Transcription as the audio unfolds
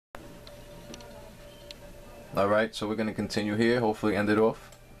Alright, so we're going to continue here, hopefully end it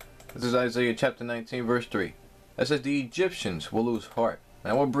off. This is Isaiah chapter 19 verse 3. It says, the Egyptians will lose heart,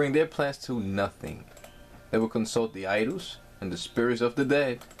 and will bring their plans to nothing. They will consult the idols and the spirits of the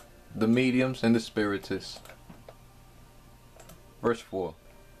dead, the mediums and the spiritists. Verse 4.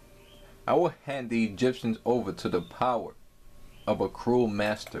 I will hand the Egyptians over to the power of a cruel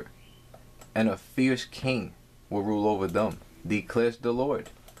master, and a fierce king will rule over them, declares the Lord,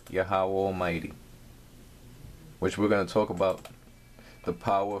 YAHAWAH Almighty. Which we're going to talk about the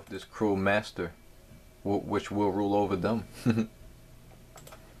power of this cruel master, which will rule over them.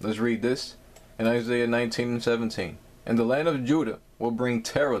 Let's read this in Isaiah 19 and 17. And the land of Judah will bring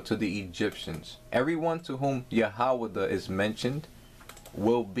terror to the Egyptians. Everyone to whom YAHAWAH is mentioned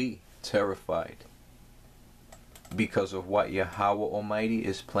will be terrified because of what YAHAWAH Almighty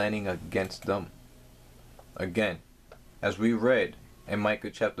is planning against them. Again, as we read in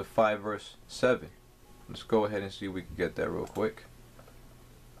Micah chapter 5 verse 7. Let's go ahead and see if we can get that real quick.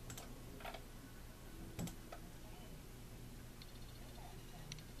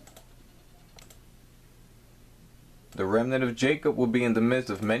 The remnant of Jacob will be in the midst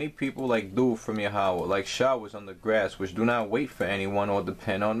of many people like dew from YAHAWAH, like showers on the grass, which do not wait for anyone or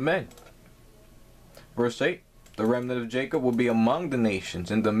depend on men. Verse 8. The remnant of Jacob will be among the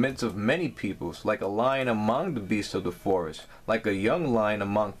nations, in the midst of many peoples, like a lion among the beasts of the forest, like a young lion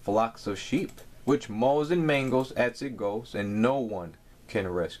among flocks of sheep, which mows and mangles as it goes, and no one can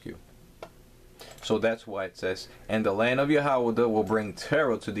rescue. So that's why it says, and the land of YAHAWAH will bring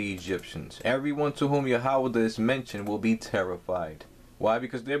terror to the Egyptians. Everyone to whom YAHAWAH is mentioned will be terrified. Why?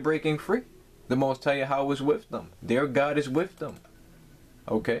 Because they're breaking free. The Most High YAHAWAH is with them. Their God is with them.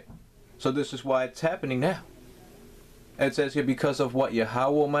 Okay? So this is why it's happening now. It says here, because of what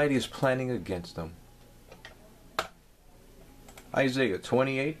YAHAWAH Almighty is planning against them. Isaiah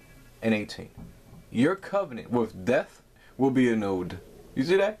 28 and 18. Your covenant with death will be annulled. You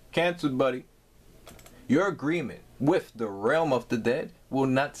see that? Canceled, buddy. Your agreement with the realm of the dead will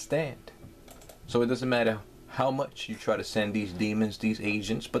not stand. So it doesn't matter how much you try to send these demons, these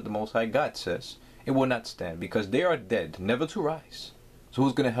agents, but the Most High God says it will not stand, because they are dead, never to rise. So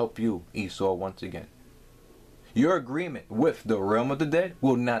who's going to help you, Esau, once again? Your agreement with the realm of the dead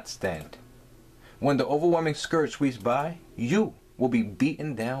will not stand. When the overwhelming scourge sweeps by, you will be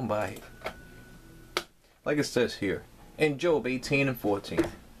beaten down by it. Like it says here in Job 18 and 14.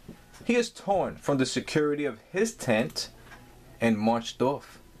 He is torn from the security of his tent and marched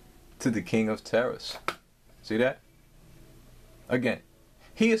off to the king of terrors. See that? Again,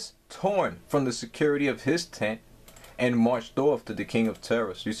 he is torn from the security of his tent and marched off to the king of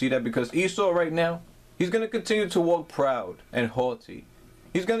terrors. You see that? Because Esau right now, he's going to continue to walk proud and haughty.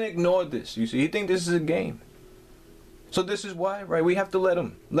 He's going to ignore this. You see, he thinks this is a game. So this is why, right, we have to let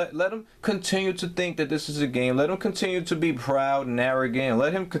him. Let him continue to think that this is a game. Let him continue to be proud and arrogant.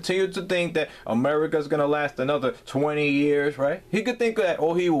 Let him continue to think that America's going to last another 20 years, right? He could think of that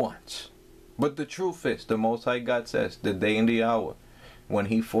all he wants. But the truth is, the Most High God says, the day and the hour when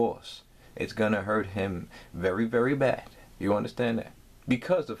he falls, it's going to hurt him very, very bad. You understand that?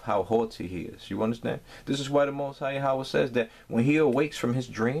 Because of how haughty he is. You understand? This is why the Most High Yahweh says that when he awakes from his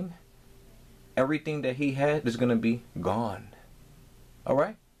dream, everything that he had is going to be gone.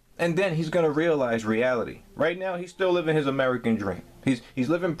 Alright? And then he's going to realize reality. Right now, he's still living his American dream. He's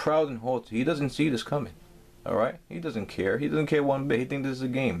living proud and haughty. He doesn't see this coming. Alright? He doesn't care. He doesn't care one bit. He thinks this is a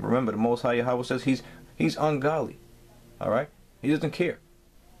game. Remember, the Most High Yahweh says he's ungodly. Alright? He doesn't care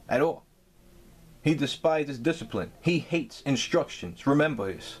at all. He despises discipline. He hates instructions.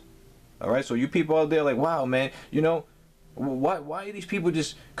 Remember this. Alright? So you people out there like, wow, man, you know, why are these people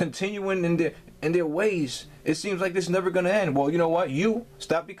just continuing in their ways? It seems like this is never going to end. Well, you know what? You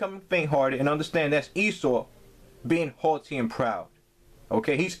stop becoming faint-hearted and understand that's Esau being haughty and proud.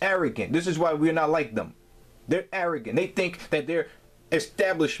 Okay? He's arrogant. This is why we're not like them. They're arrogant. They think that their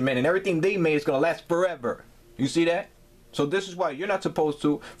establishment and everything they made is going to last forever. You see that? So this is why you're not supposed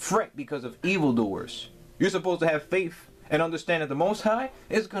to fret because of evildoers. You're supposed to have faith and understand that the Most High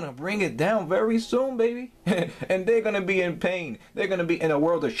is going to bring it down very soon, baby. And they're going to be in pain. They're going to be in a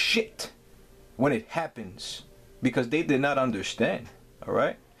world of shit when it happens, because they did not understand.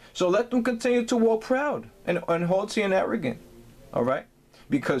 Alright? So let them continue to walk proud and haughty and arrogant. Alright?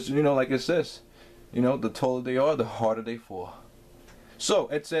 Because, you know, like it says, you know, the taller they are, the harder they fall. So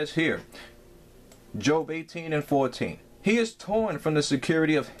it says here, Job 18 and 14. He is torn from the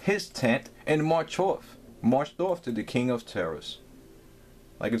security of his tent and marched off to the king of terrors.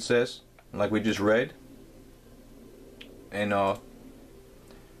 Like it says, like we just read. And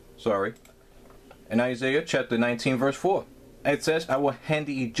in Isaiah chapter 19 verse 4. It says, I will hand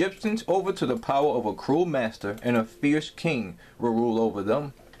the Egyptians over to the power of a cruel master, and a fierce king will rule over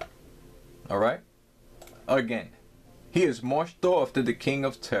them. Alright? Again, he is marched off to the king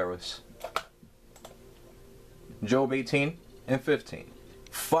of terrors. Job 18 and 15.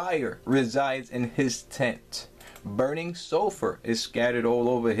 Fire resides in his tent. Burning sulfur is scattered all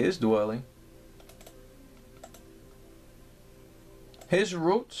over his dwelling. His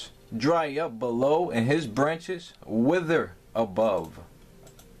roots dry up below, and his branches wither above.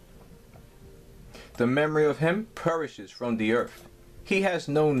 The memory of him perishes from the earth. He has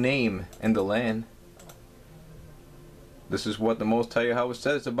no name in the land. This is what the Most High YAHAWAH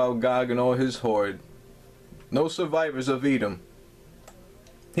says about Gog and all his horde. No survivors of Edom.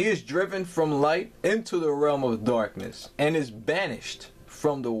 He is driven from light into the realm of darkness and is banished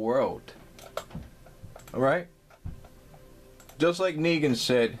from the world. Alright? Just like Negan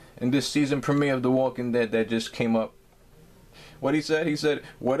said in this season premiere of The Walking Dead that just came up. What he said,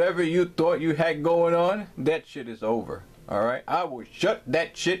 whatever you thought you had going on, that shit is over. Alright? I will shut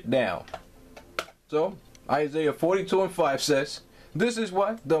that shit down. So, Isaiah 42 and 5 says, this is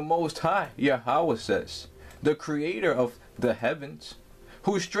what the Most High YAHAWAH says, the creator of the heavens,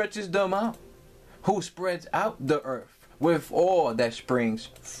 who stretches them out, who spreads out the earth with all that springs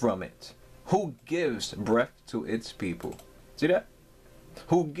from it, who gives breath to its people. See that?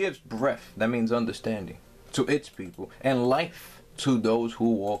 Who gives breath, that means understanding, to its people, and life to those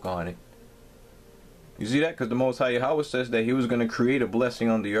who walk on it. You see that? Because the Most High YAHAWAH says that he was going to create a blessing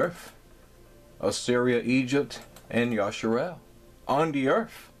on the earth. Assyria, Egypt, and Yasharel. On the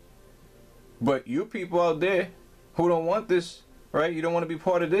earth. But you people out there who don't want this, right? You don't want to be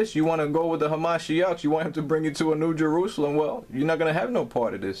part of this. You want to go with the Hamashiach. You want him to bring you to a new Jerusalem. Well, you're not going to have no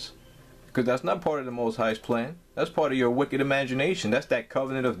part of this. Because that's not part of the Most High's plan. That's part of your wicked imagination. That's that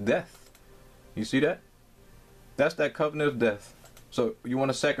covenant of death. You see that? That's that covenant of death. So you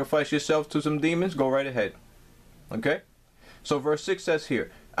want to sacrifice yourself to some demons? Go right ahead. Okay? So verse 6 says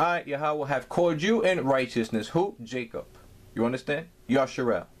here, I, YAHAWAH, have called you in righteousness. Who? Jacob. You understand?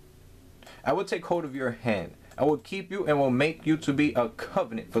 Yasharel. I will take hold of your hand. I will keep you and will make you to be a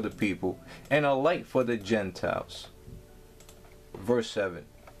covenant for the people and a light for the Gentiles. Verse 7.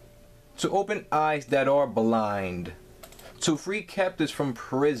 To open eyes that are blind, to free captives from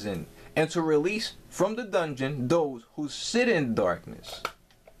prison, and to release from the dungeon those who sit in darkness.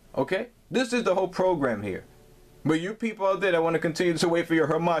 Okay? This is the whole program here. But you people out there that want to continue to wait for your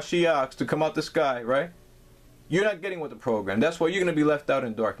Hamashiachs to come out the sky, right? You're not getting with the program. That's why you're going to be left out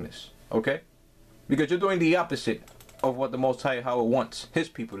in darkness. Okay? Because you're doing the opposite of what the Most High YAHAWAH wants his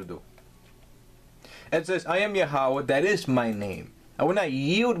people to do. It says, I am YAHAWAH, that is my name. I will not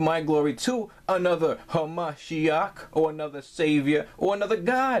yield my glory to another Hamashiach or another Savior or another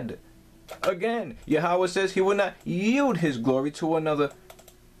God. Again, YAHAWAH says he will not yield his glory to another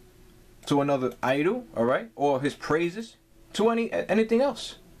idol, alright, or his praises to anything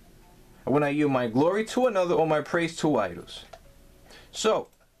else. I will not yield my glory to another or my praise to idols. So,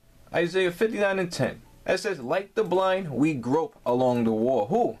 Isaiah 59 and 10, it says, like the blind, we grope along the wall.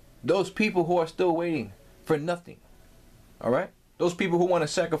 Who? Those people who are still waiting for nothing. Alright? Those people who want to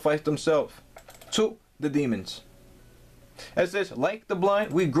sacrifice themselves to the demons. It says, like the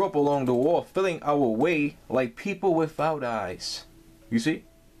blind, we grope along the wall, filling our way like people without eyes. You see?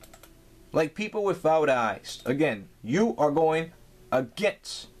 Like people without eyes. Again, you are going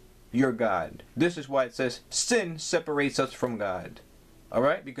against your God. This is why it says, sin separates us from God.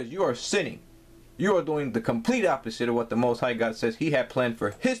 Alright? Because you are sinning. You are doing the complete opposite of what the Most High God says he had planned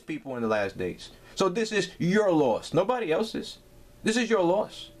for his people in the last days. So this is your loss. Nobody else's. This is your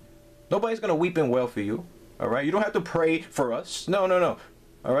loss. Nobody's going to weep and wail for you. Alright? You don't have to pray for us. No, no, no.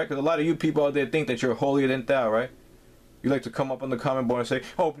 Alright? Because a lot of you people out there think that you're holier than thou, right? You like to come up on the comment board and say,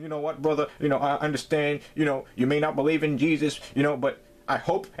 oh, you know what, brother? You know, I understand, you know, you may not believe in Jesus, you know, but I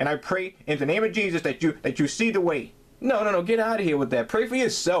hope and I pray in the name of Jesus that you see the way. No, no, no. Get out of here with that. Pray for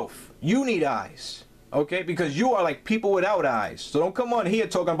yourself. You need eyes. Okay? Because you are like people without eyes. So don't come on here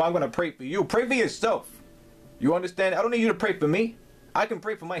talking about I'm going to pray for you. Pray for yourself. You understand? I don't need you to pray for me. I can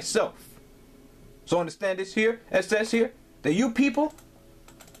pray for myself. So understand this here. It says here that you people,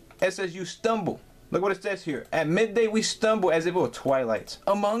 it says you stumble. Look what it says here. At midday we stumble as if it were twilight.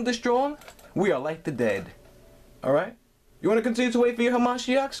 Among the strong, we are like the dead. Alright? You want to continue to wait for your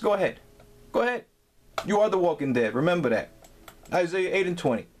Hamashiachs? Go ahead. Go ahead. You are the walking dead. Remember that. Isaiah 8 and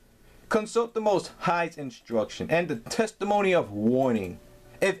 20. Consult the Most High's instruction and the testimony of warning.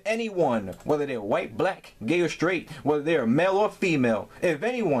 If anyone, whether they're white, black, gay or straight, whether they are male or female, if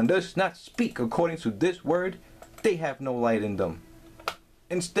anyone does not speak according to this word, they have no light in them.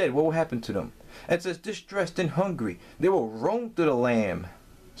 Instead, what will happen to them? It says distressed and hungry. They will roam through the land.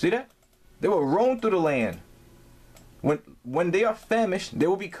 See that? They will roam through the land. When they are famished, they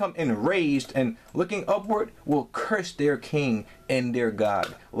will become enraged, and looking upward will curse their king and their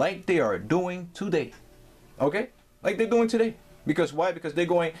God, like they are doing today. Okay? Like they're doing today. Because why? Because they're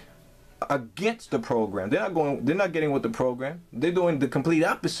going against the program. They're not getting with the program. They're doing the complete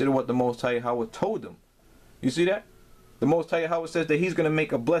opposite of what the Most High Yahweh told them. You see that? The Most High Yahweh says that he's going to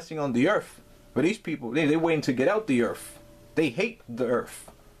make a blessing on the earth. But these people, they're waiting to get out the earth. They hate the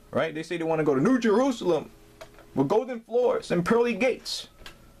earth. Right? They say they want to go to New Jerusalem with golden floors and pearly gates.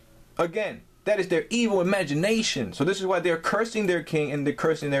 Again, that is their evil imagination. So this is why they're cursing their king and they're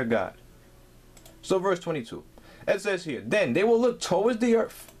cursing their God. So verse 22. It says here, then they will look towards the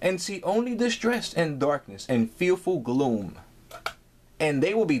earth and see only distress and darkness and fearful gloom. And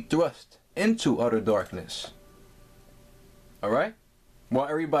they will be thrust into utter darkness. Alright? While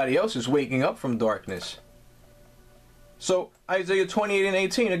everybody else is waking up from darkness. So Isaiah 28 and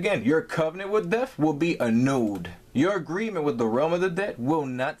 18, again, your covenant with death will be annulled. Your agreement with the realm of the dead will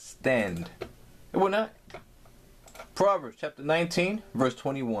not stand. It will not. Proverbs chapter 19, verse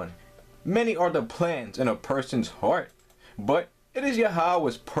 21. Many are the plans in a person's heart, but it is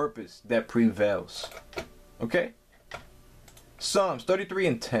Yahweh's purpose that prevails. Okay? Psalms 33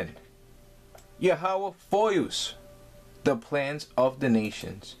 and 10. Yahweh foils the plans of the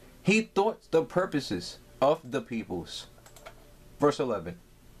nations. He thwarts the purposes of the peoples. Verse 11.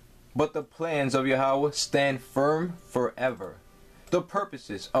 But the plans of Yahweh stand firm forever, the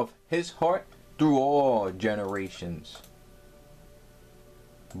purposes of his heart through all generations.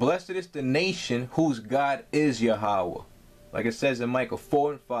 Blessed is the nation whose God is Yahweh. Like it says in Micah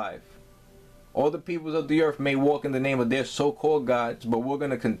 4 and 5. All the peoples of the earth may walk in the name of their so-called gods, but we're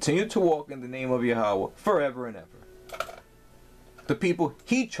going to continue to walk in the name of Yahweh forever and ever. The people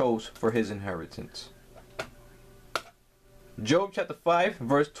he chose for his inheritance. Job chapter 5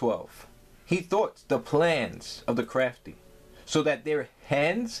 verse 12. He thwarts the plans of the crafty, so that their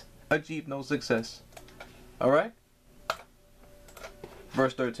hands achieve no success. Alright?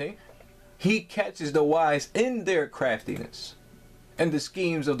 Verse 13. He catches the wise in their craftiness, and the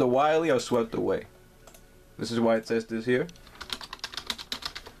schemes of the wily are swept away. This is why it says this here.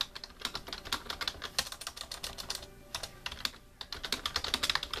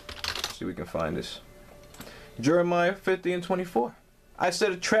 Let's see if we can find this. Jeremiah 50 and 24. I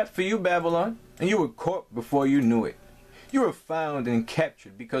set a trap for you, Babylon, and you were caught before you knew it. You were found and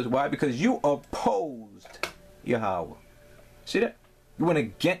captured. Because why? Because you opposed Yahweh. See that? You went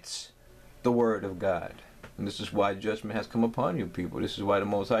against the word of God. And this is why judgment has come upon you, people. This is why the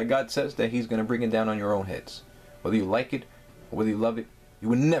Most High God says that he's going to bring it down on your own heads. Whether you like it or whether you love it, you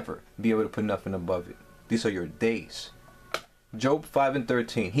will never be able to put nothing above it. These are your days. Job 5 and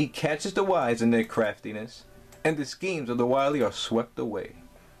 13. He catches the wise in their craftiness, and the schemes of the wily are swept away.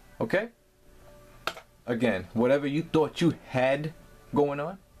 Okay? Again, whatever you thought you had going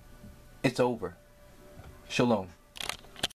on, it's over. Shalom.